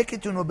 10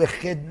 رو به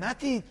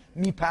خدمتی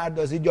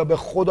میپردازید یا به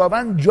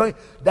خداوند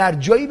در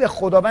جایی به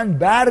خداوند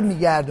بر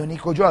میگردونی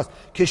کجاست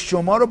که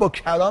شما رو با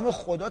کلام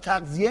خدا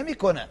تغذیه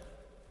میکنه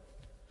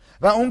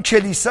و اون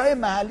کلیسای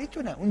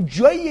محلیتونه، اون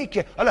جاییه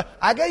که حالا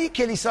اگر یک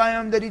کلیسای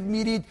هم دارید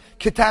میرید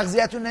که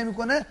تغذیه‌تون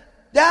نمیکنه،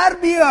 در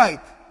بیاید.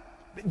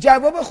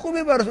 جواب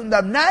خوبی براتون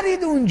دارم،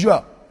 نرید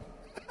اونجا.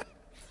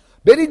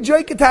 برید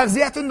جایی که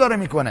تغذیه‌تون داره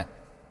میکنه.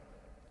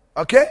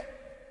 اوکی؟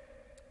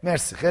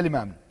 مرسی، خیلی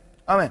ممنون.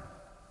 آمین.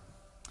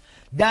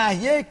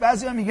 10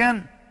 بعضیا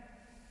میگن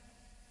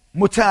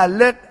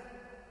متعلق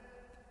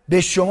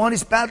به شما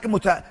نیست،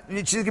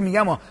 بلکه چیزی که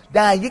میگم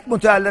 10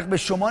 متعلق به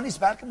شما نیست،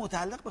 بلکه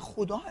متعلق به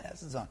خدا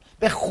عزیزان.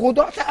 به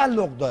خدا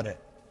تعلق داره.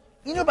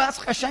 اینو بس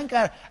قشنگ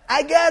کرد.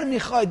 اگر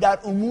میخواید در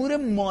امور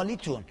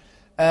مالیتون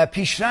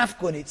پیشرفت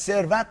کنید،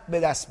 ثروت به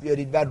دست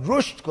بیارید و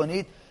رشد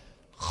کنید،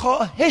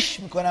 خواهش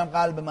میکنم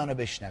قلب منو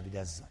بشنوید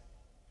عزیزان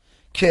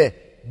که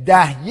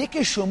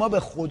 10 شما به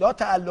خدا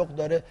تعلق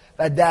داره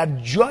و در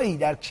جایی،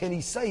 در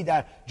کلیسایی،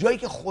 در جایی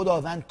که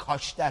خداوند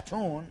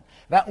کاشتتون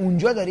و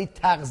اونجا دارید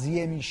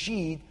تغذیه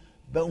میشید،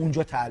 به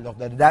اونجا تعلق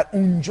داره، در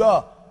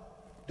اونجا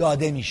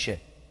داده میشه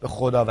به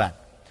خداوند.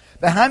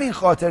 به همین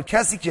خاطر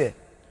کسی که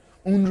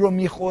اون رو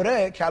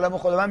میخوره، کلام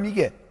خداوند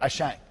میگه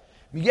قشنگ،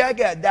 میگه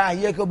اگه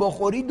 10 رو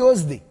بخوری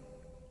دزدی.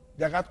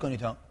 دقت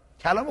کنید ها،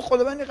 کلام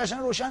خداوند قشنگ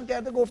روشن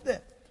کرده،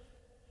 گفته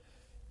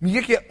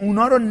میگه که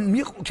اونا رو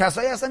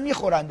کسایی هستن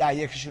میخورن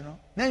 10 رو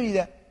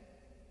نمیده.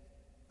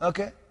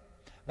 اوکی؟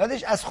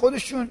 بعدش از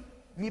خودشون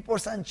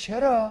میپرسن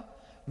چرا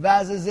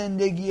وضع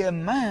زندگی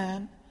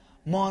من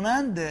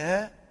مانند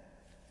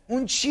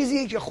اون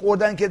چیزی که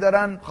خوردن که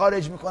دارن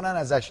خارج میکنن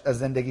از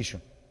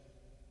زندگیشون.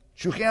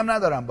 شوخی هم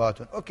ندارم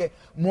باهاتون. اوکی،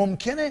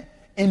 ممکنه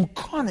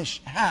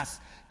امکانش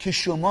هست که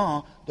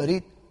شما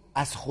دارید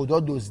از خدا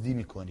دزدی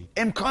میکنید.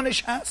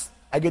 امکانش هست.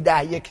 اگه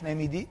 10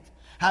 نمیدید،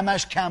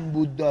 همش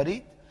کمبود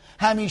دارید،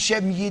 همیشه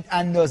میگید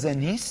اندازه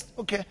نیست.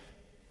 اوکی،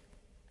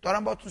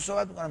 دارم باهاتون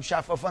صحبت میکنم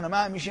شفافانه.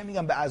 من همیشه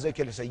میگم به اعضای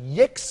کلیسا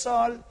 1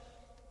 سال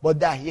با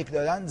 10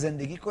 دادن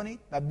زندگی کنید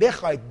و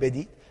بخواید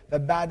بدید و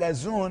بعد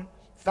از اون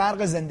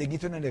فرق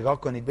زندگیتون رو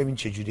نگاه کنید، ببین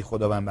چه جوری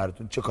خداوند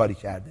براتون چه کاری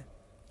کرده.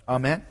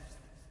 آمین.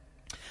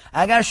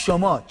 اگر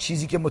شما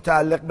چیزی که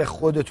متعلق به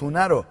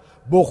خودتونه رو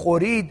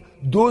بخورید،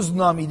 دزد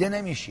نامیده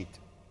نمیشید.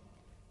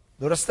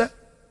 درسته؟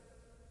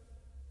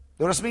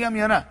 درست میگم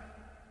یا نه؟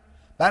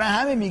 برای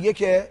همه میگه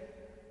که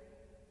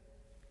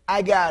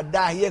اگر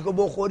 10 رو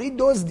بخورید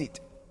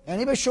دزدید،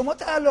 یعنی به شما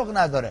تعلق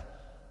نداره.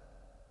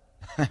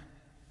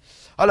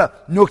 حالا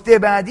نکته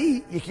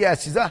بعدی، یکی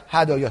از چیزا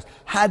هدایاست.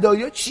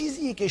 هدایا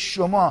چیزیه که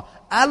شما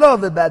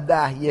علاوه بر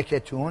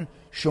 10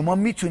 شما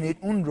میتونید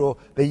اون رو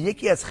به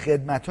یکی از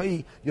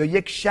خدمتایی یا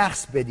یک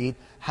شخص بدید.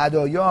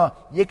 هدایا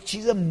یک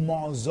چیز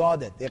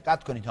مازاده.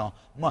 دقت کنید ها،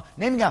 ما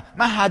نمیگم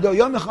من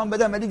هدایا میخوام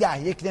بدم ولی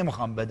 10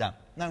 نمیخوام بدم،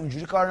 نه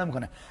اونجوری کار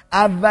نمیکنه.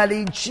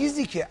 اولین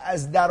چیزی که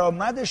از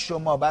درآمد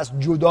شما بس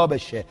جدا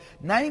بشه،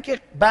 نه اینکه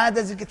بعد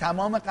از اینکه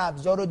تمام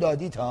قبضا رو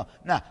دادید ها،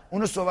 نه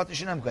اونو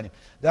صحبتش نمیکنیم.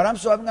 دارم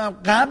صحبت میکنم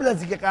قبل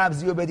از اینکه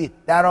قبضی رو بدید،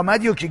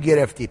 درآمدی رو که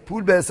گرفتید،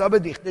 پول به حساب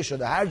ریخته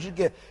شده، هر جوری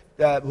که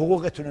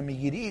حقوقتون رو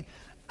میگیرید،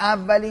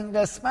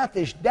 اولین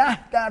قسمتش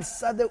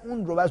 10%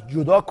 اون رو بس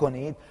جدا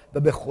کنید و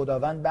به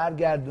خداوند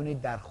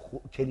برگردونید در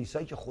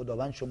کلیسایی که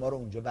خداوند شما رو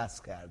اونجا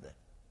وصل کرده،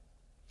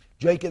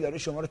 جایی که داره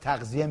شما رو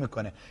تغذیه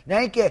میکنه. نه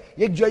اینکه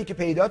یک جایی که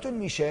پیداتون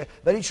میشه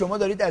ولی شما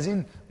دارید از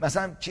این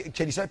مثلا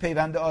کلیسای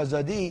پیوند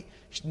آزادی،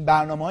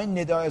 برنامه‌های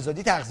ندای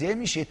آزادی تغذیه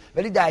میشید،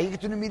 ولی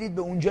دقیقتون رو میرید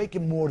به اون جایی که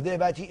مرده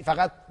و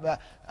فقط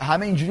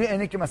همه اینجوری،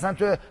 اینه که مثلا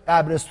تو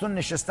قبرستون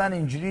نشستن،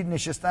 اینجوری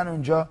نشستن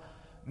اونجا.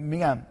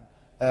 میگم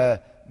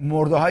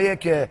مرده هایی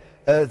که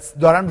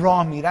دارن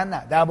راه میرن،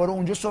 نه درباره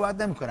اونجا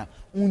صحبت نمی کنم.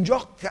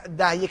 اونجا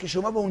 10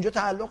 شما به اونجا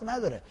تعلق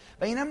نداره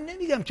و اینم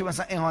نمیگم که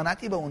مثلا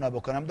اهانتی به اونا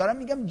بکنم، دارم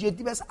میگم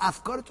جدی بس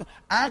افکارتون،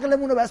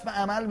 عقلمون رو بس به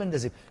عمل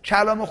بندازیم.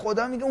 کلام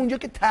خدا میگه اونجا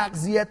که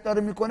تغذیت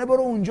داره میکنه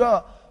برو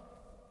اونجا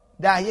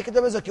 10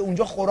 تا بذار که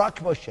اونجا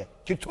خوراک باشه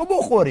که تو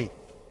بخوری.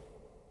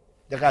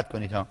 دقت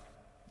کنید ها،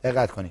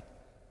 دقت کنید.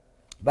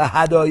 و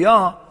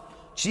هدایا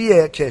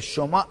چیه که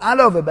شما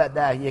علاوه بر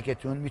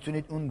 10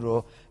 میتونید اون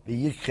رو به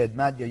یک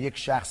خدمت یا یک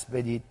شخص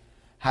بدید.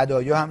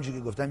 هدایا همونجوری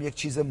که گفتم یک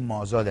چیز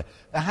مازاده.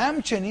 و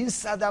همچنین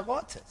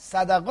صدقات.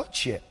 صدقات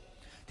چیه؟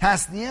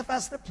 تثنیه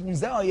فصل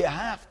 15 آیه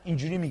 7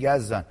 اینجوری میگه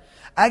عزیزان: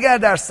 اگر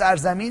در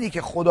سرزمینی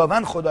که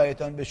خداوند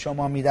خدایتان به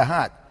شما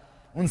میدهد،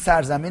 اون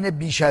سرزمین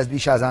بیش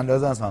از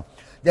اندازه است،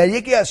 در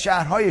یکی از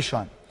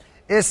شهرهایشان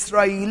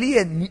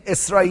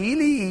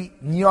اسرائیلی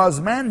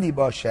نیازمندی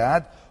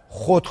باشد،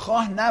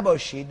 خودخواه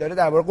نباشید. داره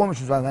درباره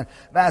قومشون صحبت می‌کنه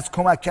و از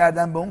کمک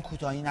کردن به اون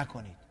کوتاهی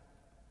نکنید.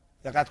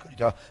 دقت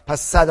کنید.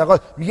 پس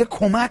صدقات میگه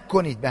کمک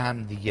کنید به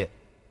هم دیگه.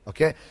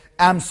 اوکی؟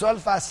 امثال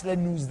فصل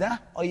 19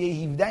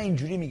 آیه 17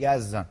 اینجوری میگه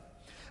عزیزان: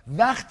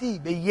 وقتی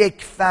به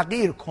یک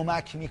فقیر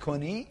کمک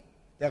میکنی،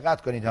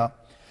 دقت کنید ها،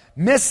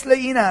 مثل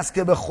این است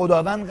که به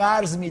خداوند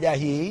قرض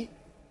میدهی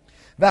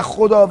و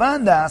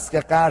خداوند است که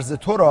قرض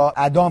تو را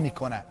ادا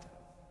میکند.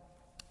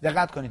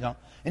 دقت کنید ها،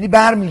 یعنی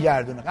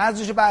برمیگردونه،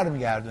 قرضشو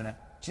برمیگردونه،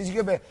 چیزی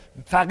که به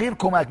فقیر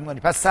کمک میکنی.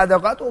 پس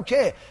صدقات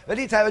اوکی،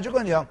 ولی توجه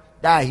کنید ها،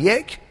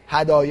 10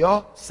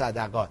 هدایا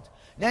صدقات.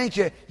 نه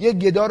اینکه یه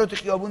گدا رو تو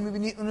خیابون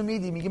میبینی اونو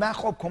میدی میگی من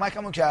خب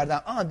کمکمو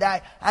کردم،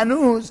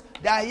 هنوز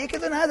 10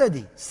 تو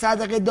ندادی.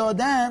 صدقه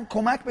دادن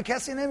کمک به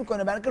کسی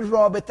نمیکنه، برای که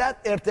رابطت،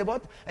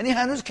 ارتباط، یعنی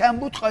هنوز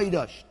کمبود خواهی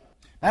داشت،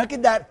 برای که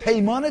در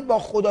پیمانت با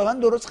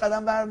خداوند درست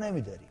قدم بر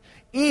نمیداری.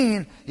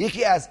 این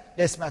یکی از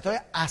قسمت‌های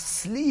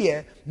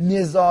اصلی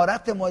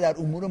نظارت ما در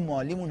امور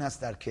مالیمون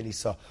هست در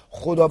کلیسا.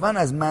 خداوند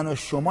از من و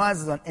شما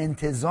عزیزان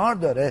انتظار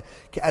داره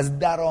که از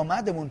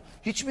درآمدمون،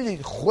 هیچ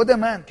میدونید خود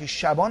من که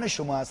شبان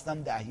شما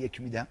هستم 10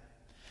 میدم.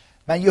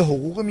 من یه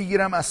حقوق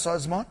میگیرم از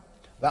سازمان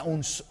و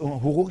اون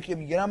حقوقی که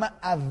میگیرم من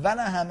اول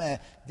همه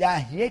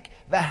 10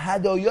 و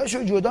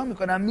هدایاشو جدا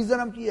میکنم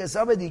میذارم توی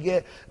حساب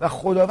دیگه و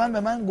خداوند به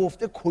من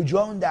گفته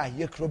کجا اون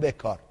 10 رو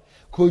بکار،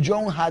 کجا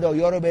اون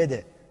هدایا رو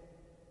بده.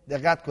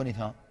 دقت کنید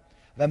ها.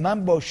 و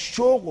من با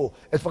شوق و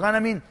اتفاقا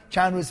همین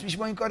چند روز پیش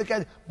با این کار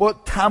کرد، با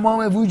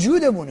تمام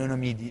وجودمون اونو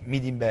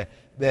میدیم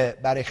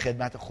برای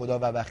خدمت خدا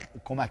و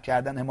کمک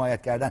کردن،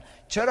 حمایت کردن.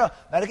 چرا؟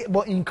 برای که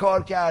با این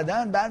کار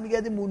کردن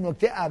برمیگردیم اون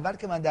نکته اول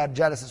که من در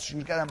جلسه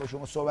شروع کردم با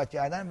شما صحبت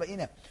کردن و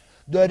اینه،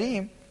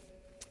 داریم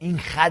این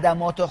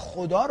خدمات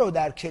خدا رو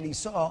در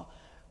کلیسا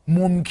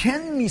ممکن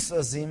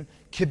میسازیم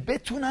که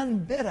بتونن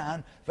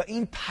برن و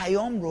این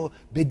پیام رو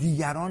به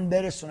دیگران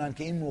برسونن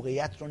که این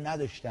موقعیت رو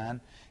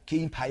نداشتن که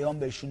این پیام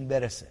بهشون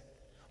برسه.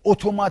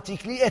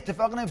 اتوماتیکلی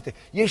اتفاق نمیفته.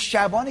 یه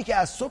شبانی که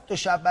از صبح تا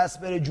شب بس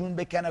بره جون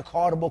بکنه،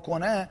 کار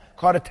بکنه،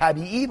 کار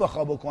طبیعی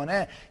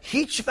بکنه،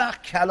 هیچ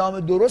وقت کلام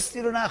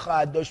درستی رو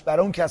نخواهد داشت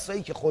برای اون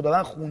کسایی که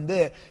خداوند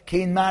خونده که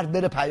این مرد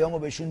بره پیام رو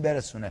بهشون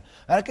برسونه.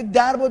 برای که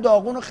درب و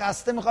داغون و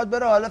خسته میخواد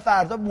بره حالا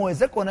فردا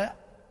موعظه کنه.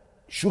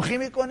 شوخی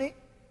میکنی؟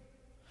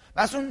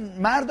 بس اون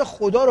مرد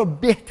خدا رو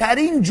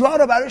بهترین جا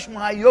رو براش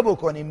مهیا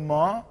بکنیم.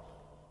 ما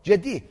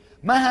جدی،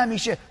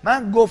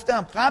 من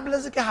گفتم قبل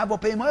از اینکه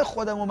هواپیمای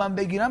خودم رو من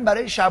بگیرم،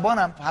 برای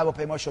شبانم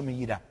هواپیماشو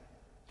میگیرم.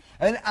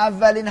 یعنی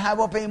اولین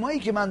هواپیمایی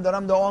که من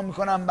دارم دعا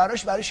میکنم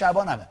براش برای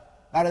شبانمه،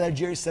 برادر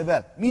جری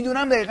سول.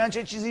 میدونم دقیقاً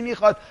چه چیزی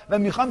میخواد و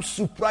میخوام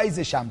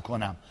سورپرایزشم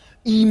کنم.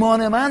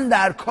 ایمان من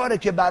در کاره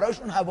که براش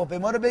اون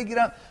هواپیما رو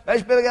بگیرم،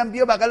 بهش بگم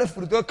بیا بغل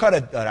فرودگاه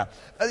کارت دارم.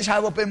 بعدش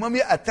هواپیما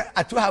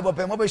تو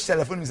هواپیما بهش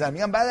تلفن میزنم،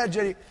 میگم برادر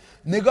جری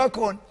نگاه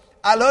کن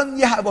الان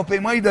یه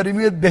هواپیمایی داره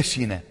میاد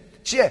بشینه.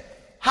 چیه؟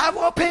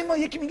 هواپیما.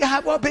 یکی میگه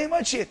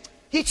هواپیما چیه؟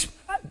 هیچ،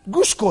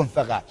 گوش کن،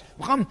 فقط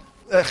میخوام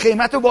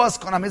خیمتو باز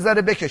کنم، یه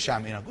ذره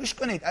بکشم اینا. گوش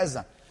کنید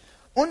عزیزم،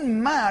 اون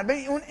مرد،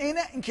 اون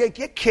اینه که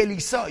یک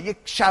کلیسا، یک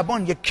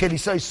شبان، یک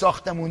کلیسای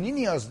ساختمونی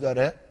نیاز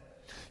داره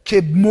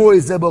که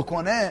موعظه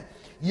بکنه.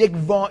 یک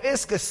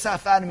واعظ که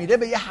سفر میره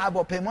به یه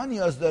هواپیما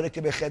نیاز داره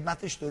که به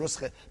خدمتش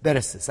درست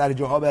برسه، سر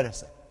جاها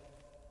برسه.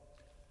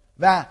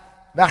 و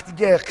وقتی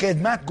که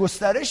خدمت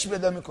گسترش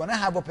پیدا میکنه،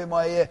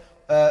 هواپیمای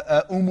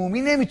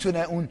عمومی نمیتونه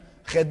اون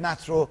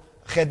خدمت رو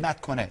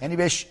خدمت کنه، یعنی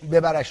بهش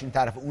ببرش این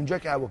طرف، اونجا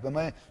که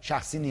هواپیمای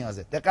شخصی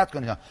نیازه. دقت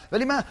کنید.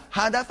 ولی من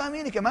هدفم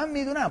اینه که من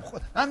میدونم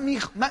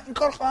من این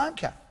کار خواهم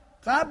کرد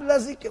قبل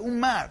از اینکه اون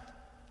مرد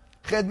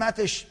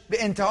خدمتش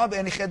به انتها،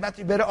 یعنی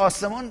خدمتی بره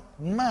آسمان،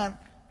 من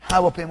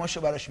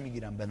هواپیماشو براش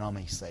میگیرم به نام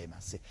عیسی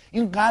مسیح.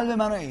 این قلب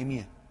من و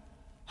ایمیه.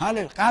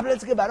 حالا قبل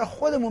از اینکه برای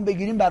خودمون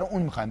بگیریم، برای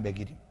اون میخوایم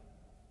بگیریم.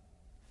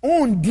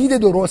 اون دید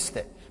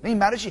درسته. این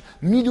برای چی؟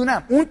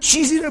 میدونم اون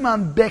چیزی رو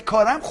من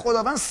بکارم،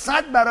 خداوند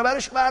 100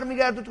 برابرش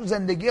برمیگرده تو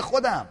زندگی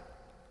خودم.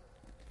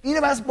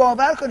 اینو بس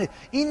باور کنید.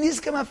 این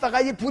نیست که من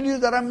فقط یه پولی رو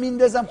دارم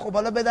میندازم، خب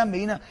حالا بدم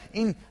به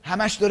این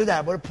همش داره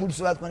درباره پول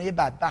صحبت کنه، یه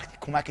بدبختی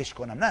کمکش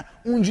کنم. نه،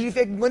 اونجوری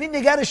فکر می‌کنید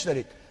نگرش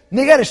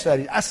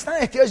دارید، اصلا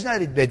احتیاج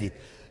ندارید بدید.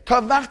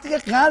 تا وقتی که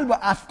قلب و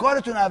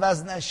افکارتون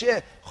عوض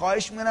نشه،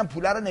 خواهش می‌کنم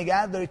پول رو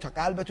نگه دارید تا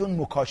قلبتون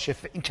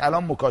مکاشفه، این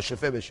کلام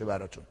مکاشفه بشه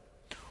براتون.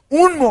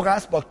 اون موقع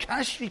است با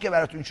کشفی که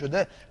براتون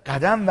شده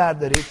قدم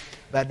بردارید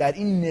و در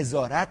این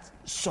نظارت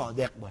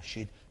صادق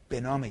باشید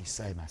به نام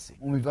عیسی مسیح.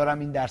 امیدوارم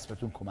این درس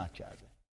بهتون کمک کرده.